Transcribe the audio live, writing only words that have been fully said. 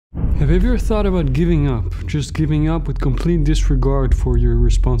Have you ever thought about giving up? Just giving up with complete disregard for your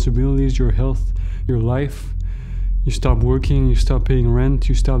responsibilities, your health, your life? You stop working, you stop paying rent,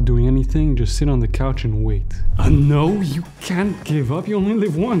 you stop doing anything, just sit on the couch and wait. No, you can't give up, you only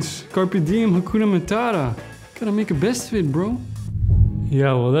live once. Carpe diem, hakuna matata. Gotta make the best of it, bro.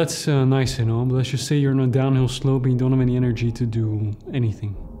 Yeah, well that's nice and all, but let's just say you're on a downhill slope and you don't have any energy to do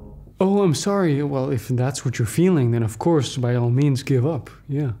anything. Oh, I'm sorry. Well, if that's what you're feeling, then of course, by all means, give up.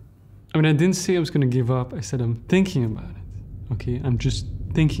 Yeah. I mean, I didn't say I was gonna give up. I said I'm thinking about it. Okay, I'm just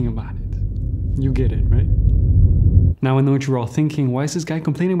thinking about it. You get it, right? Now I know what you're all thinking. Why is this guy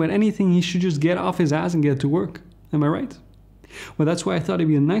complaining about anything? He should just get off his ass and get to work. Am I right? Well, that's why I thought it'd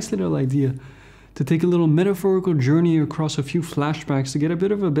be a nice little idea to take a little metaphorical journey across a few flashbacks to get a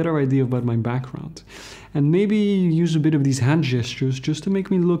bit of a better idea about my background. And maybe use a bit of these hand gestures just to make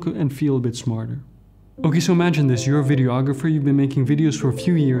me look and feel a bit smarter. Okay, so imagine this. You're a videographer, you've been making videos for a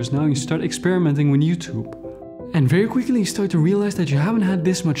few years now, you start experimenting with YouTube. And very quickly you start to realize that you haven't had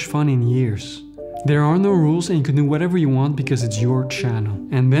this much fun in years. There are no rules and you can do whatever you want because it's your channel.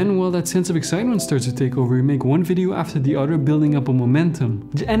 And then, well, that sense of excitement starts to take over. You make one video after the other, building up a momentum.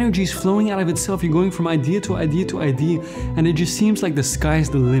 The energy is flowing out of itself. You're going from idea to idea to idea, and it just seems like the sky's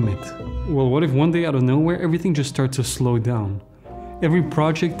the limit. Well, what if one day out of nowhere, everything just starts to slow down? Every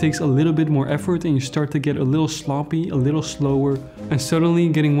project takes a little bit more effort and you start to get a little sloppy, a little slower, and suddenly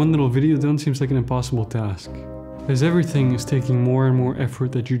getting one little video done seems like an impossible task. As everything is taking more and more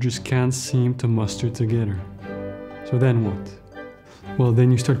effort that you just can't seem to muster together. So then what? Well,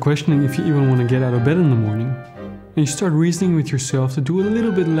 then you start questioning if you even want to get out of bed in the morning. And you start reasoning with yourself to do a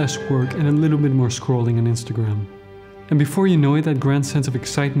little bit less work and a little bit more scrolling on Instagram. And before you know it, that grand sense of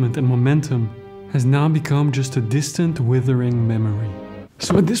excitement and momentum has now become just a distant, withering memory.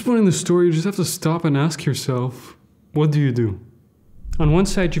 So at this point in the story, you just have to stop and ask yourself, what do you do? On one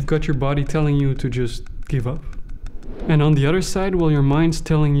side, you've got your body telling you to just give up. And on the other side, well, your mind's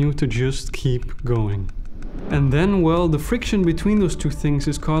telling you to just keep going. And then, well, the friction between those two things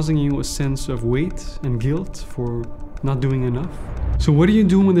is causing you a sense of weight and guilt for not doing enough. So what do you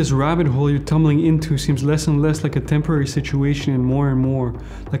do when this rabbit hole you're tumbling into seems less and less like a temporary situation and more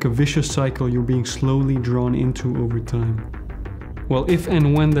like a vicious cycle you're being slowly drawn into over time? Well, if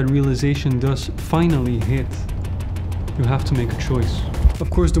and when that realization does finally hit, you have to make a choice.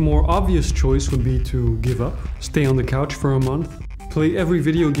 Of course, the more obvious choice would be to give up, stay on the couch for a month, play every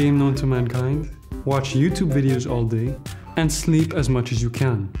video game known to mankind, watch YouTube videos all day, and sleep as much as you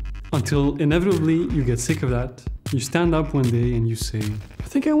can. Until inevitably you get sick of that, you stand up one day and you say, I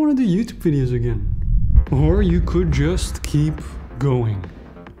think I want to do YouTube videos again. Or you could just keep going.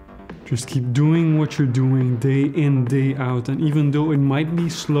 Just keep doing what you're doing day in, day out, and even though it might be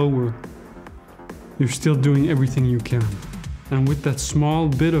slower, you're still doing everything you can. And with that small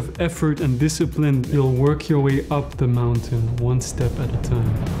bit of effort and discipline, you'll work your way up the mountain, one step at a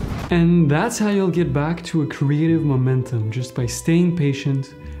time. And that's how you'll get back to a creative momentum, just by staying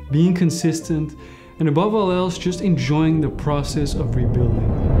patient, being consistent, and above all else, just enjoying the process of rebuilding.